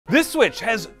This switch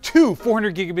has two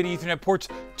 400 gigabit Ethernet ports,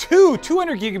 two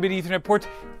 200 gigabit Ethernet ports,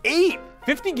 8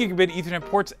 50 gigabit Ethernet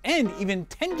ports, and even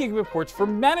 10 gigabit ports for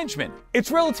management.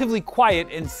 It's relatively quiet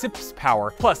and sips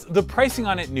power, plus the pricing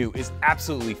on it new is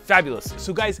absolutely fabulous.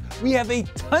 So guys, we have a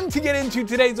ton to get into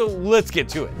today, so let's get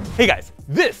to it. Hey guys,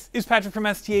 this is Patrick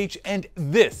from STH, and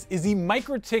this is the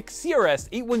MikroTik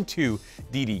CRS812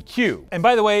 DDQ. And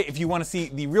by the way, if you want to see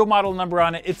the real model number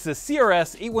on it, it's the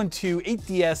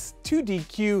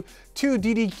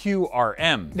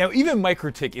CRS812-8DS-2DQ-2DDQ-RM. Now, even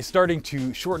MikroTik is starting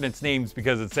to shorten its names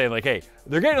because it's saying like, hey,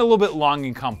 they're getting a little bit long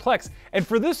and complex. And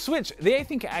for this switch, they, I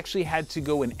think, actually had to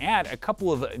go and add a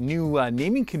couple of new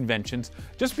naming conventions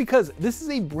just because this is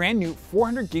a brand new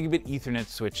 400 gigabit Ethernet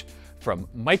switch from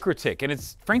MikroTik, and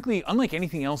it's frankly unlike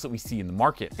anything else that we see in the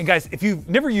market. And guys, if you've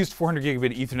never used 400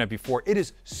 gigabit Ethernet before, it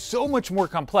is so much more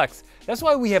complex. That's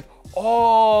why we have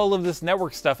all of this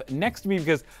network stuff next to me,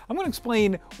 because I'm gonna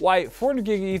explain why 400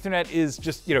 gigabit Ethernet is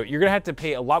just, you're gonna have to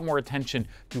pay a lot more attention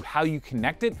to how you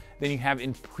connect it than you have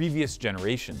in previous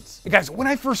generations. And guys, when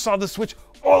I first saw this switch,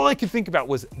 all I could think about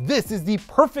was this is the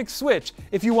perfect switch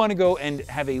if you want to go and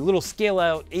have a little scale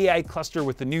out AI cluster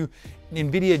with the new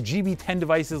NVIDIA GB10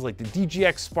 devices like the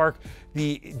DGX Spark,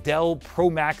 the Dell Pro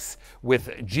Max with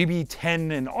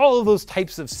GB10 and all of those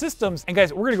types of systems. And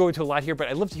guys, we're gonna go into a lot here, but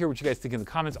I'd love to hear what you guys think in the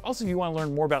comments. Also, if you wanna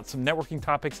learn more about some networking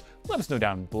topics, let us know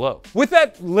down below. With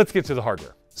that, let's get to the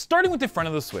hardware. Starting with the front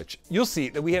of the switch, you'll see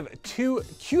that we have two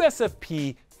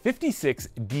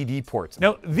QSFP-DD ports.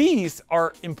 Now, these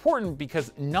are important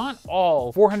because not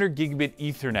all 400 gigabit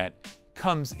Ethernet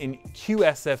comes in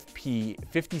QSFP-DD.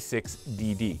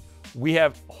 We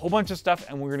have a whole bunch of stuff,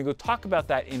 and we're gonna go talk about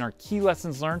that in our key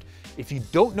lessons learned. If you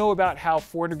don't know about how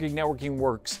 400 gig networking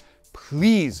works,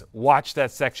 please watch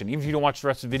that section. Even if you don't watch the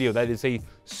rest of the video, that is a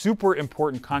super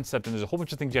important concept, and there's a whole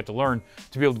bunch of things you have to learn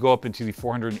to be able to go up into the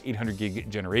 400 and 800 gig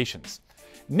generations.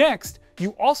 Next,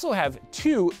 you also have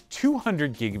two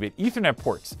 200 gigabit Ethernet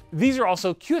ports. These are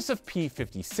also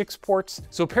QSFP-56 ports,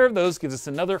 so a pair of those gives us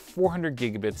another 400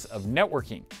 gigabits of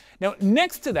networking. Now,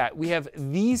 next to that, we have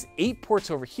these 8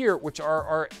 ports over here, which are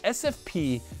our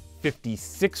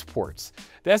SFP-56 ports.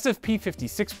 The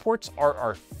SFP-56 ports are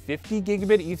our 50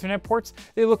 gigabit Ethernet ports.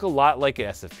 They look a lot like an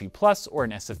SFP Plus or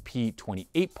an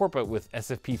SFP28 port, but with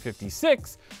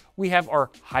SFP-56, we have our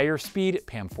higher speed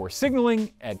PAM4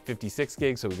 signaling at 56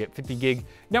 gigs, so we get 50 gig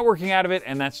networking out of it,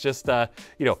 and that's just,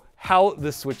 how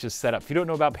the switch is set up. If you don't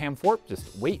know about PAM4,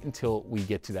 just wait until we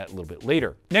get to that a little bit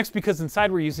later. Next, because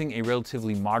inside we're using a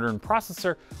relatively modern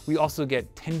processor, we also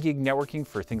get 10 gig networking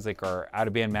for things like our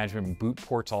out-of-band management, boot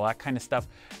ports, all that kind of stuff.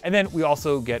 And then we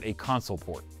also get a console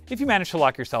port. If you manage to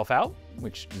lock yourself out,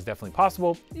 which is definitely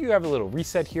possible, you have a little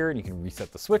reset here and you can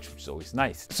reset the switch, which is always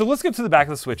nice. So let's get to the back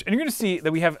of the switch, and you're gonna see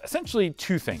that we have essentially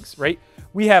two things, right?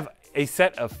 We have a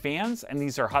set of fans, and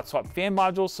these are hot swap fan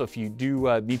modules, so if you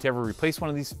do need to ever replace one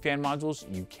of these fan modules,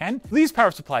 you can. These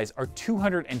power supplies are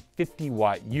 250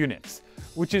 watt units,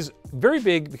 which is very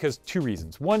big because two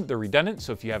reasons. One, they're redundant,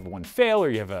 so if you have one fail or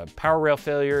you have a power rail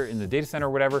failure in the data center or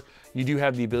whatever, you do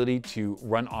have the ability to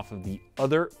run off of the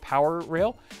other power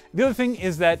rail. The other thing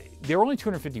is that they're only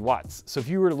 250 watts, so if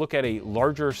you were to look at a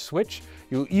larger switch,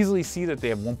 you'll easily see that they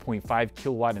have 1.5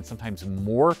 kilowatt and sometimes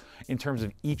more in terms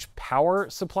of each power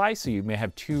supply. So you may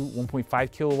have two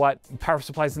 1.5 kilowatt power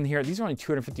supplies in here. These are only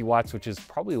 250 watts, which is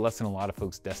probably less than a lot of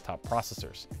folks' desktop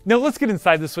processors. Now let's get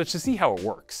inside the switch to see how it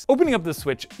works. Opening up the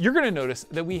switch, you're gonna notice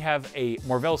that we have a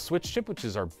Marvell switch chip, which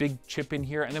is our big chip in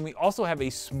here, and then we also have a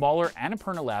smaller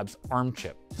Annapurna Labs ARM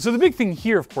chip. So the big thing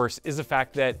here, of course, is the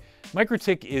fact that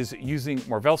MikroTik is using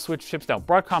Marvell switch chips. Now,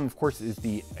 Broadcom, of course, is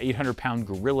the 800-pound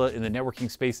gorilla in the networking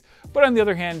space. But on the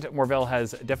other hand, Marvell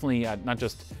has definitely not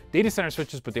just data center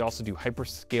switches, but they also do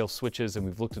hyperscale switches, and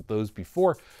we've looked at those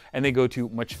before. And they go to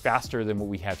much faster than what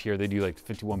we have here. They do like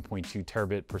 51.2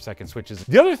 terabit per second switches.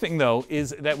 The other thing, though,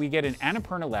 is that we get an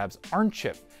Annapurna Labs ARM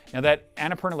chip. Now, that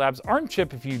Annapurna Labs ARM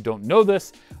chip, if you don't know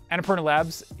this, Annapurna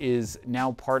Labs is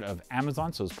now part of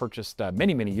Amazon, so it was purchased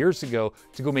many, many years ago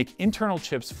to go make internal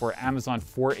chips for Amazon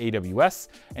for AWS.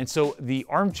 And so the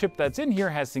ARM chip that's in here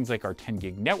has things like our 10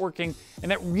 gig networking,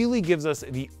 and that really gives us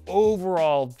the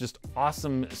overall just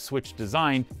awesome switch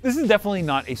design. This is definitely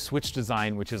not a switch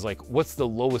design, which is like, what's the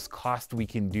lowest cost we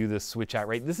can do this switch at,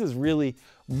 right? This is really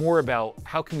more about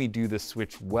how can we do this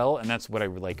switch well, and that's what I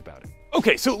like about it.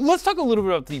 Okay, so let's talk a little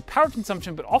bit about the power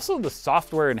consumption, but also the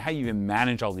software and how you even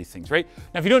manage all these things, right?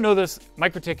 Now, if you don't know this,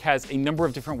 MikroTik has a number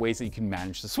of different ways that you can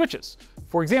manage the switches.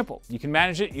 For example, you can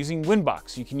manage it using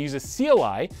Winbox. You can use a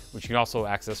CLI, which you can also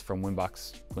access from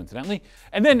Winbox, coincidentally.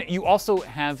 And then you also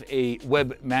have a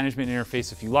web management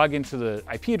interface. If you log into the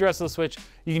IP address of the switch,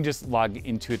 you can just log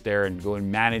into it there and go and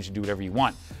manage and do whatever you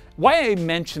want. Why I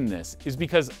mention this is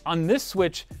because on this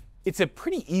switch, it's a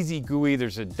pretty easy GUI.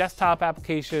 There's a desktop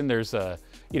application. There's a,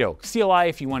 CLI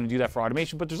if you want to do that for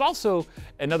automation, but there's also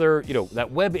another, that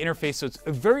web interface. So it's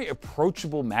a very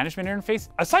approachable management interface.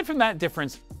 Aside from that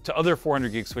difference to other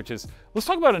 400 gig switches, let's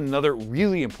talk about another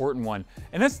really important one,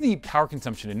 and that's the power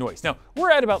consumption and noise. Now,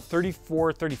 we're at about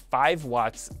 34, 35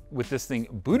 watts with this thing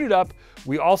booted up.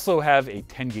 We also have a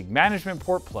 10 gig management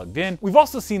port plugged in. We've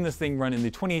also seen this thing run in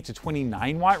the 28 to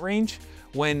 29 watt range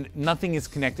when nothing is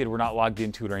connected, we're not logged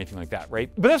into it or anything like that, right?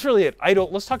 But that's really it.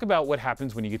 Let's talk about what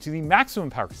happens when you get to the maximum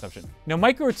power consumption. Now,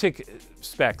 MikroTik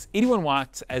specs 81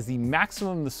 watts as the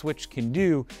maximum the switch can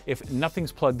do if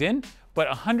nothing's plugged in, but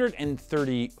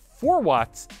 134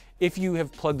 watts if you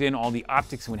have plugged in all the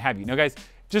optics and what have you. Now, guys,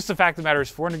 just the fact of the matter is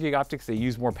 400 gig optics, they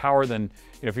use more power than,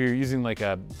 if you're using like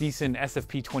a decent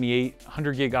SFP28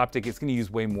 100 gig optic, it's gonna use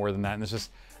way more than that. And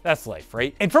that's life,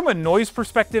 right? And from a noise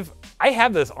perspective, I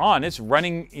have this on, it's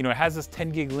running, it has this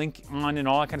 10 gig link on and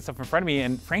all that kind of stuff in front of me.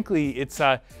 And frankly, it's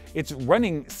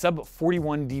running sub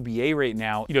 41 dBA right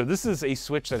now. This is a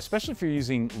switch that, especially if you're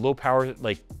using low power,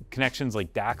 like connections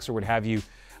like DACs or what have you,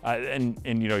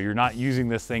 and you're not using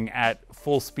this thing at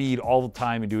full speed all the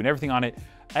time and doing everything on it,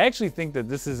 I actually think that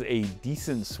this is a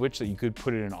decent switch that you could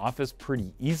put in an office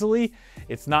pretty easily.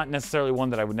 It's not necessarily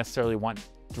one that I would necessarily want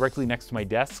directly next to my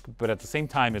desk, but at the same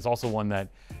time, it's also one that,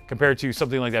 compared to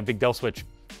something like that big Dell switch,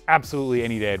 absolutely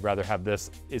any day I'd rather have this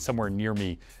is somewhere near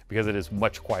me because it is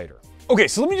much quieter. Okay,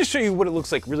 so let me just show you what it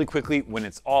looks like really quickly when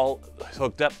it's all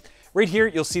hooked up. Right here,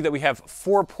 you'll see that we have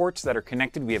 4 ports that are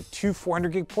connected. We have 2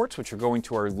 400 gig ports, which are going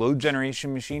to our load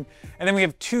generation machine. And then we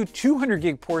have 2 200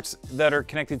 gig ports that are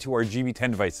connected to our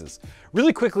GB10 devices.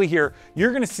 Really quickly here,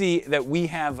 you're gonna see that we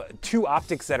have 2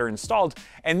 optics that are installed.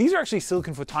 And these are actually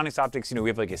silicon photonics optics. We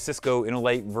have like a Cisco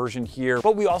InnoLight version here,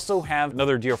 but we also have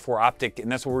another DR4 optic,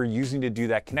 and that's what we're using to do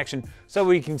that connection so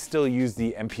we can still use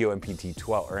the MPO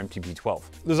MPT12 or MTP12.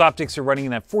 Those optics are running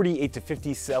in that 48 to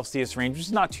 50 Celsius range, which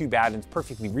is not too bad, and it's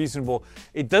perfectly reasonable.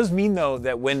 It does mean though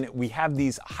that when we have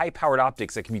these high powered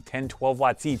optics that can be 10, 12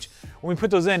 watts each, when we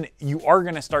put those in, you are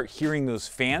gonna start hearing those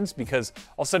fans because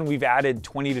all of a sudden we've added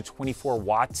 20 to 24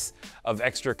 watts of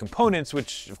extra components,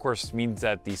 which of course means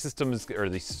that the system is, or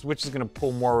the switch is gonna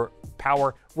pull more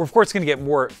power. We're of course gonna get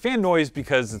more fan noise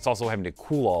because it's also having to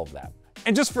cool all of that.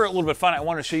 And just for a little bit of fun, I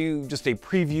want to show you just a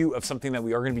preview of something that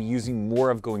we are going to be using more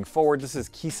of going forward. This is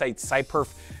Keysight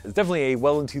CyPerf. It's definitely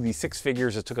well into the 6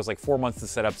 figures. It took us like 4 months to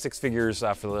set up, 6 figures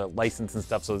for the license and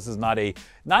stuff. So this is not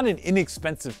an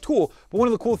inexpensive tool. But one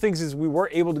of the cool things is we were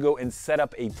able to go and set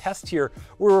up a test here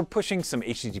where we're pushing some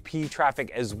HTTP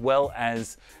traffic as well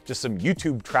as just some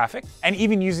YouTube traffic. And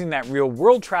even using that real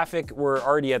world traffic, we're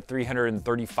already at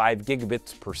 335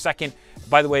 gigabits per second.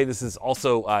 By the way, this is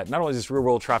also, not only is this real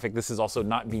world traffic, this is also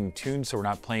not being tuned, so we're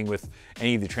not playing with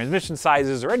any of the transmission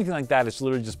sizes or anything like that. It's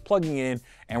literally just plugging it in,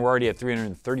 and we're already at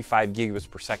 335 gigabits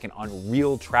per second on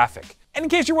real traffic. And in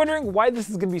case you're wondering why this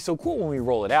is gonna be so cool when we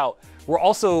roll it out, we're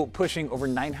also pushing over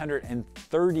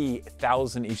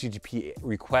 930,000 HTTP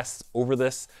requests over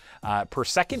this per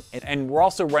second. And we're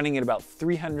also running at about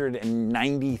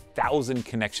 390,000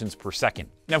 connections per second.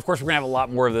 Now, of course, we're gonna have a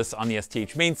lot more of this on the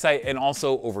STH main site. And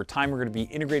also over time, we're gonna be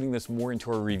integrating this more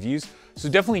into our reviews. So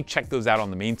definitely check those out on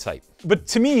the main site. But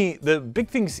to me, the big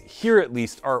things here at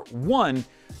least are, one,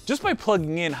 just by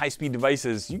plugging in high-speed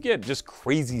devices, you get just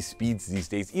crazy speeds these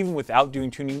days, even without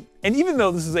doing tuning. And even though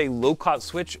this is a low-cost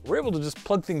switch, we're able to just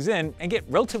plug things in and get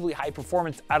relatively high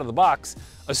performance out of the box,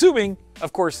 assuming,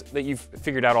 of course, that you've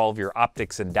figured out all of your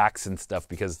optics and DACs and stuff,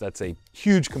 because that's a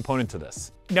huge component to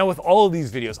this. Now, with all of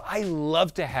these videos, I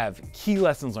love to have key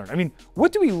lessons learned. I mean,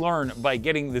 what do we learn by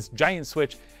getting this giant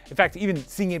switch? In fact, even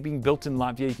seeing it being built in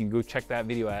Latvia, you can go check that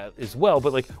video out as well.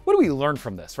 But like, what do we learn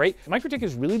from this, right? MikroTik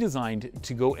is really designed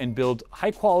to go and build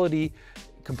high quality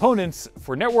components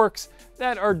for networks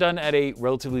that are done at a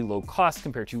relatively low cost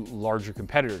compared to larger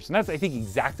competitors. And that's, I think,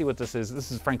 exactly what this is.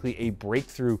 This is frankly a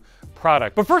breakthrough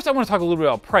product. But first, I want to talk a little bit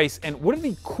about price and what are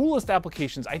the coolest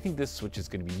applications I think this switch is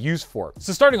going to be used for.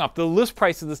 So starting off, the list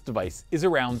price of this device is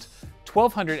around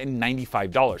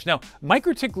 $1,295. Now,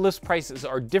 MikroTik list prices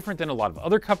are different than a lot of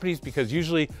other companies because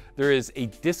usually there is a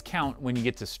discount when you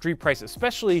get to street price,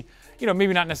 especially,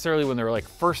 maybe not necessarily when they're like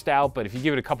first out, but if you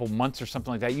give it a couple months or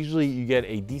something like that, usually you get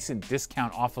a decent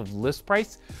discount off of list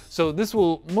price. So this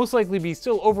will most likely be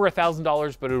still over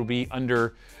 $1,000, but it'll be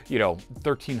under,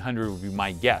 $1,300 would be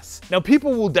my guess. Now,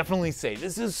 people will definitely say,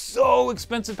 this is so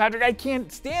expensive, Patrick. I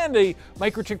can't stand a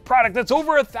MikroTik product that's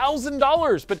over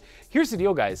 $1,000. But here's the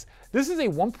deal, guys. This is a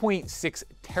 1.6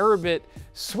 terabit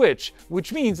switch,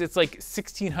 which means it's like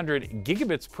 1600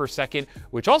 gigabits per second,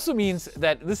 which also means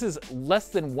that this is less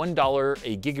than $1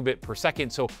 a gigabit per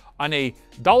second. So on a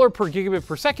dollar per gigabit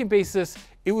per second basis,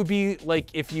 it would be like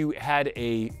if you had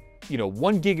a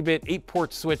 1 gigabit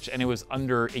 8-port switch and it was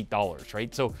under $8,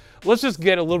 right? So let's just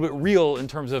get a little bit real in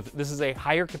terms of this is a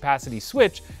higher capacity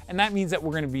switch, and that means that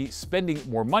we're going to be spending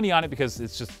more money on it because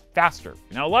it's just faster.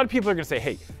 Now, a lot of people are going to say,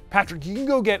 hey, Patrick, you can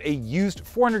go get a used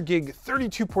 400 gig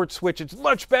 32-port switch. It's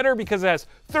much better because it has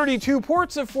 32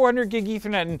 ports of 400 gig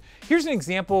Ethernet. And here's an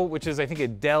example, which is, I think, a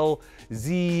Dell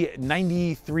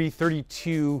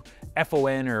Z9332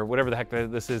 FON or whatever the heck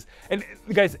this is. And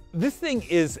guys, this thing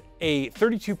is a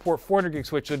 32-port 400 gig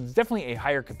switch, so it's definitely a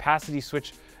higher capacity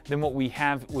switch than what we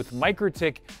have with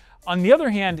MikroTik. On the other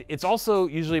hand, it's also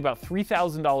usually about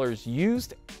 $3,000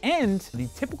 used, and the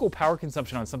typical power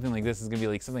consumption on something like this is gonna be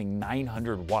like something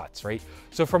 900 watts, right?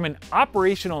 So from an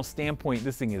operational standpoint,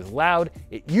 this thing is loud,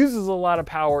 it uses a lot of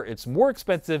power, it's more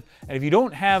expensive, and if you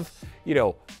don't have,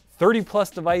 30 plus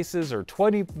devices or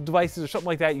 20 devices or something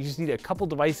like that, you just need a couple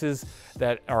devices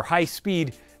that are high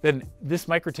speed, then this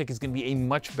MikroTik is gonna be a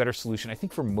much better solution, I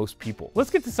think, for most people.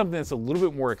 Let's get to something that's a little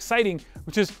bit more exciting,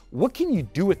 which is what can you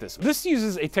do with this? This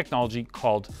uses a technology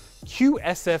called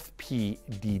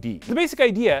QSFP-DD. The basic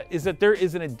idea is that there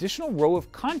is an additional row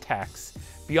of contacts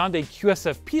beyond a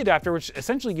QSFP adapter, which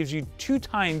essentially gives you 2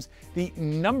 times the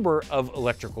number of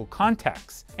electrical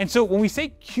contacts. And so when we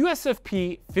say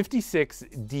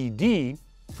QSFP-56DD,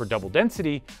 for double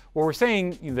density, what we're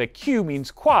saying, the Q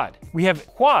means quad. We have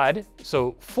quad,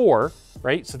 so 4,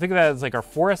 right? So think of that as like our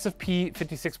 4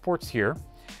 SFP56 ports here.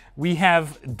 We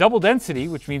have double density,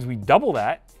 which means we double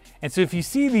that. And so if you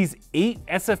see these 8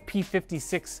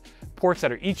 SFP56 ports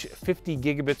that are each 50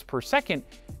 gigabits per second,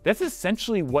 that's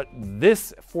essentially what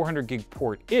this 400 gig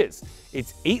port is.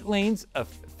 It's 8 lanes of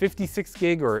 56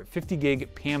 gig or 50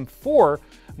 gig PAM4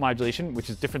 modulation, which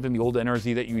is different than the old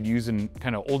NRZ that you would use in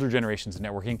kind of older generations of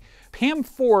networking.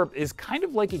 PAM4 is kind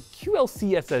of like a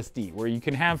QLC SSD, where you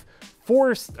can have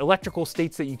 4 electrical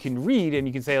states that you can read, and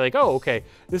you can say like, oh, okay,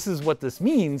 this is what this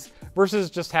means, versus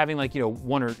just having like,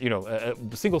 one or, a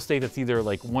single state that's either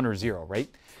like 1 or 0, right?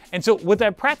 And so what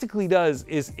that practically does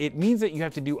is it means that you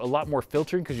have to do a lot more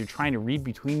filtering because you're trying to read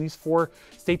between these 4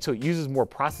 states, so it uses more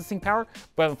processing power.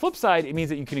 But on the flip side, it means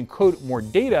that you can encode more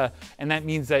data, and that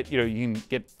means that you can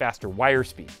get faster wire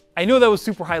speed. I know that was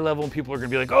super high level, and people are gonna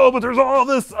be like, oh, but there's all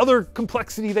this other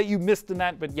complexity that you missed in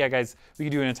that. But yeah, guys, we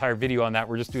can do an entire video on that.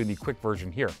 We're just doing the quick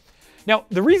version here. Now,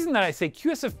 the reason that I say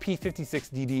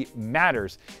QSFP-56DD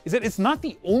matters is that it's not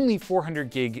the only 400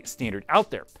 gig standard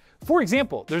out there. For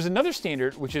example, there's another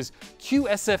standard, which is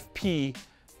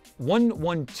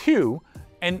QSFP-112,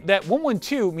 and that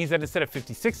 112 means that instead of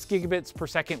 56 gigabits per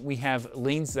second, we have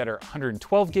lanes that are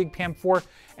 112 gig PAM4,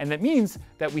 and that means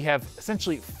that we have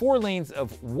essentially 4 lanes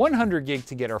of 100 gig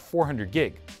to get our 400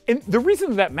 gig. And the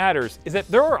reason that matters is that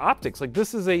there are optics, like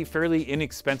this is a fairly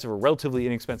inexpensive or relatively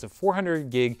inexpensive 400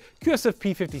 gig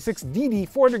QSFP-56DD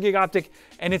 400 gig optic,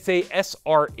 and it's a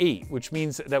SR8, which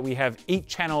means that we have 8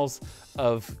 channels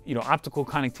of optical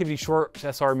connectivity. Short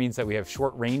SR means that we have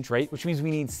short range, right? Which means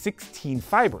we need 16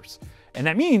 fibers. And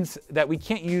that means that we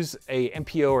can't use a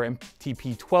MPO or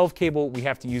MTP12 cable. We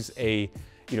have to use a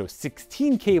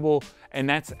 16 cable, and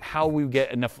that's how we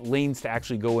get enough lanes to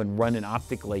actually go and run an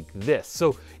optic like this.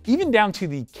 So even down to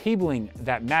the cabling,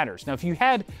 that matters. Now, if you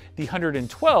had the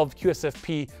 112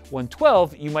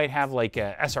 QSFP-112, you might have like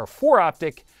a SR4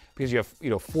 optic, because you have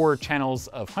 4 channels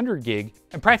of 100 gig,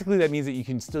 and practically that means that you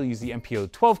can still use the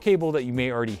MPO12 cable that you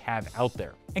may already have out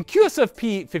there. And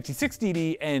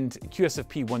QSFP-56DD and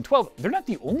QSFP-112, they're not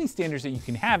the only standards that you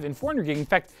can have in 400 gig. In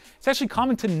fact, it's actually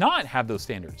common to not have those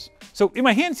standards. So in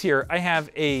my hands here, I have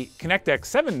a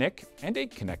ConnectX-7 NIC and a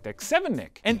ConnectX-7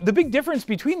 NIC. And the big difference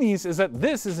between these is that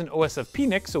this is an OSFP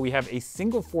NIC, so we have a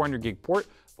single 400 gig port,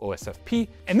 OSFP.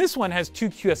 And this one has 2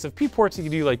 QSFP ports. You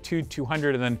can do like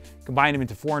 200 and then combine them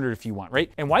into 400 if you want,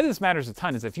 right? And why this matters a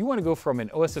ton is if you want to go from an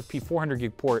OSFP 400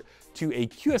 gig port to a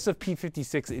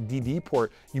QSFP-56 DD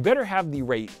port, you better have the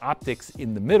right optics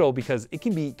in the middle because it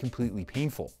can be completely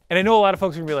painful. And I know a lot of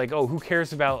folks are gonna be like, oh, who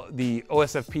cares about the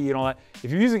OSFP and all that?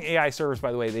 If you're using AI servers,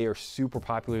 by the way, they are super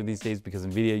popular these days because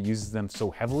NVIDIA uses them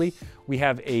so heavily. We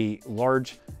have a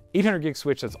large 800 gig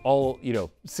switch that's all,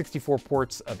 64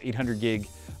 ports of 800 gig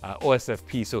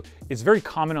OSFP. So it's very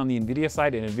common on the NVIDIA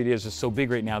side, and NVIDIA is just so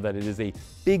big right now that it is a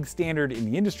big standard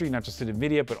in the industry, not just at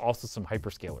NVIDIA, but also some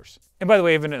hyperscalers. And by the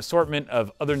way, I have an assortment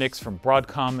of other NICs from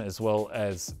Broadcom as well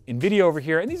as NVIDIA over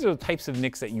here. And these are the types of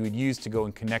NICs that you would use to go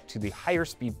and connect to the higher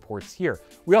speed ports here.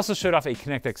 We also showed off a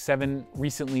ConnectX 7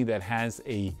 recently that has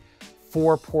a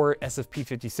 4-port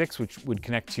SFP56, which would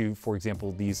connect to, for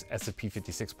example, these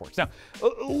SFP56 ports. Now,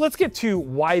 let's get to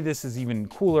why this is even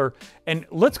cooler, and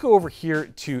let's go over here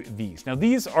to these. Now,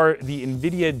 these are the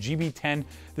NVIDIA GB10.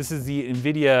 This is the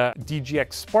NVIDIA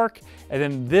DGX Spark, and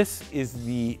then this is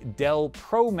the Dell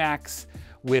Pro Max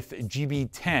with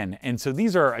GB10. And so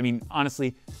these are, I mean,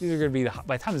 honestly, these are gonna be,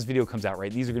 by the time this video comes out,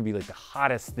 right, these are gonna be like the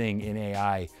hottest thing in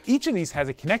AI. Each of these has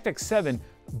a ConnectX 7,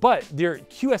 but they're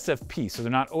QSFP, so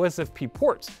they're not OSFP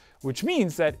ports, which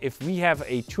means that if we have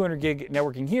a 200 gig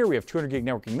networking here, we have 200 gig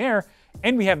networking there,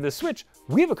 and we have this switch,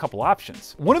 we have a couple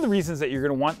options. One of the reasons that you're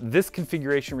gonna want this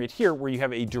configuration right here, where you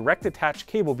have a direct attached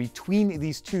cable between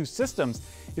these two systems,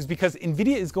 is because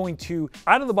NVIDIA is going to,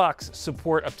 out of the box,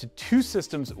 support up to 2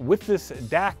 systems with this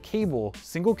DAC cable,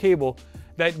 single cable,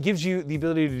 that gives you the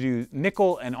ability to do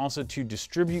nickel and also to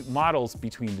distribute models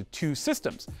between the 2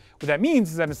 systems. What that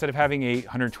means is that instead of having a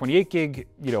 128 gig,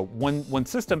 one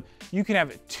system, you can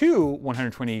have 2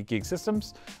 128 gig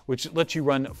systems, which lets you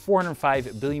run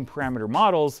 405 billion parameter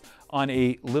models on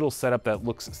a little setup that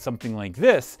looks something like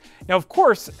this. Now, of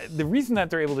course, the reason that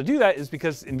they're able to do that is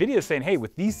because NVIDIA is saying, hey,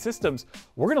 with these systems,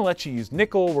 we're gonna let you use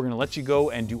nickel, we're gonna let you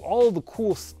go and do all the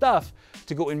cool stuff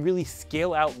to go and really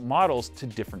scale out models to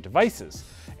different devices.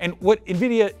 And what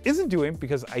NVIDIA isn't doing,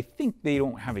 because I think they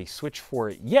don't have a switch for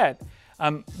it yet,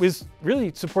 is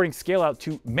really supporting scale out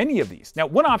to many of these. Now,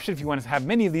 one option if you want to have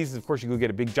many of these is, of course, you go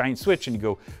get a big giant switch and you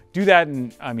go do that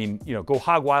and, go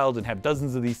hog wild and have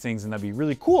dozens of these things, and that'd be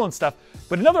really cool and stuff.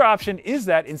 But another option is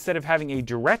that instead of having a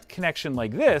direct connection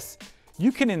like this,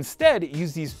 you can instead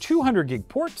use these 200 gig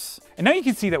ports. And now you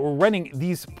can see that we're running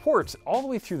these ports all the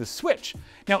way through the switch.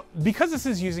 Now, because this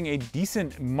is using a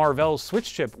decent Marvell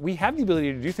switch chip, we have the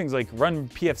ability to do things like run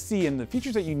PFC and the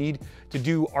features that you need to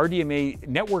do RDMA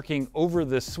networking over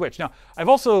this switch. Now, I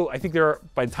think there are,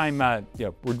 by the time,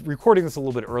 we're recording this a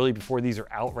little bit early before these are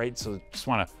out, right? So just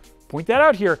wanna point that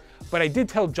out here, but I did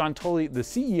tell John Tolley, the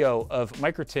CEO of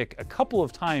MikroTik, a couple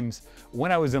of times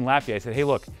when I was in Latvia, I said, hey,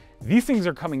 look, these things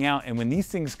are coming out, and when these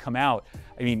things come out,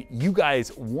 I mean, you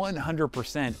guys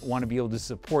 100% want to be able to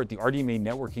support the RDMA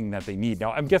networking that they need.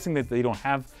 Now, I'm guessing that they don't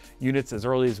have units as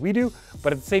early as we do,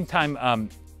 but at the same time,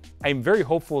 I'm very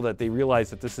hopeful that they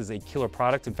realize that this is a killer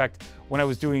product. In fact, when I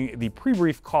was doing the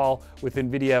pre-brief call with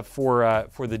NVIDIA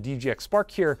for the DGX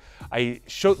Spark here, I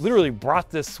literally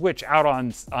brought this switch out on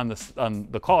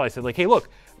the call. I said, like, hey, look,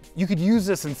 you could use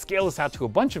this and scale this out to a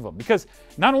bunch of them, because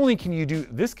not only can you do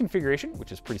this configuration,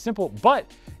 which is pretty simple,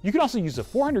 but you can also use the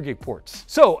 400 gig ports.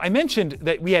 So I mentioned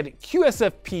that we had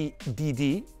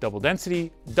QSFP-DD, double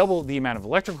density, double the amount of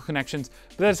electrical connections,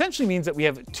 but that essentially means that we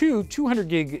have 2 200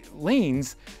 gig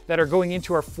lanes that are going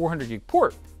into our 400 gig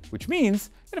port, which means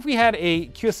that if we had a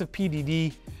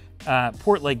QSFP-DD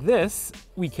port like this,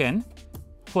 we can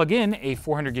plug in a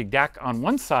 400 gig DAC on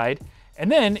one side and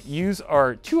then use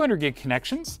our 200 gig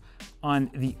connections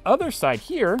on the other side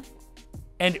here.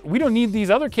 And we don't need these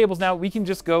other cables now. We can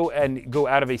just go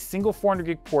out of a single 400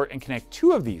 gig port and connect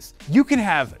 2 of these. You can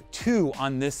have 2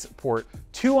 on this port,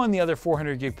 2 on the other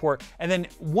 400 gig port, and then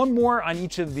 1 more on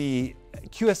each of the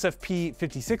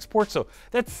QSFP-56 ports. So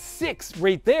that's 6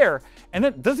 right there. And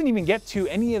that doesn't even get to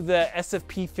any of the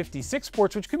SFP-56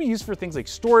 ports, which could be used for things like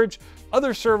storage,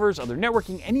 other servers, other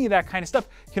networking, any of that kind of stuff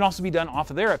can also be done off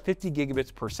of there at 50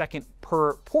 gigabits per second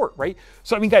per port, right?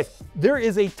 So, I mean, guys, there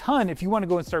is a ton. If you want to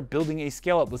go and start building a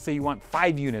scale up, let's say you want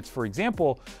 5 units, for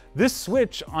example, this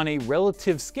switch on a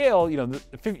relative scale, you're going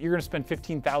to spend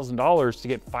 $15,000 to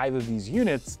get 5 of these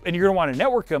units, and you're going to want to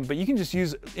network them, but you can just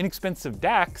use inexpensive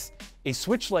DACs, a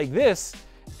switch like this,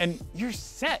 and you're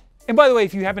set. And by the way,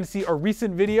 if you happen to see our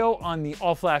recent video on the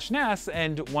all-flash NAS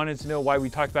and wanted to know why we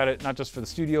talked about it, not just for the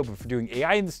studio, but for doing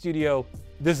AI in the studio,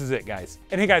 this is it, guys.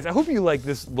 And hey guys, I hope you like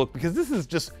this look because this is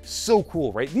just so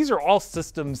cool, right? These are all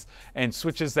systems and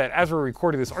switches that, as we're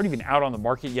recording this, aren't even out on the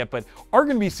market yet, but are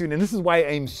gonna be soon, and this is why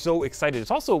I'm so excited.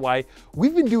 It's also why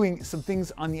we've been doing some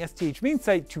things on the STH main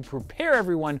site to prepare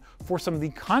everyone for some of the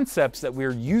concepts that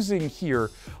we're using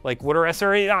here, like what are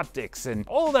SR8 optics and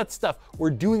all of that stuff we're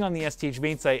doing on the STH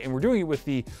main site, and we're doing it with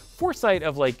the foresight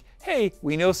of like, hey,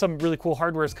 we know some really cool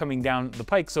hardware is coming down the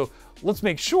pike, so let's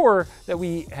make sure that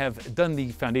we have done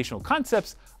the foundational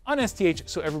concepts on STH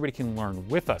so everybody can learn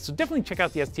with us. So definitely check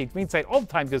out the STH main site all the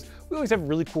time because we always have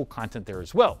really cool content there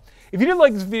as well. If you did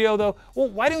like this video though, well,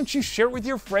 why don't you share it with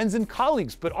your friends and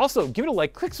colleagues, but also give it a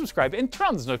like, click subscribe, and turn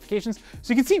on those notifications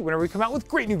so you can see whenever we come out with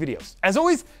great new videos. As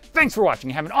always, thanks for watching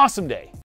and have an awesome day.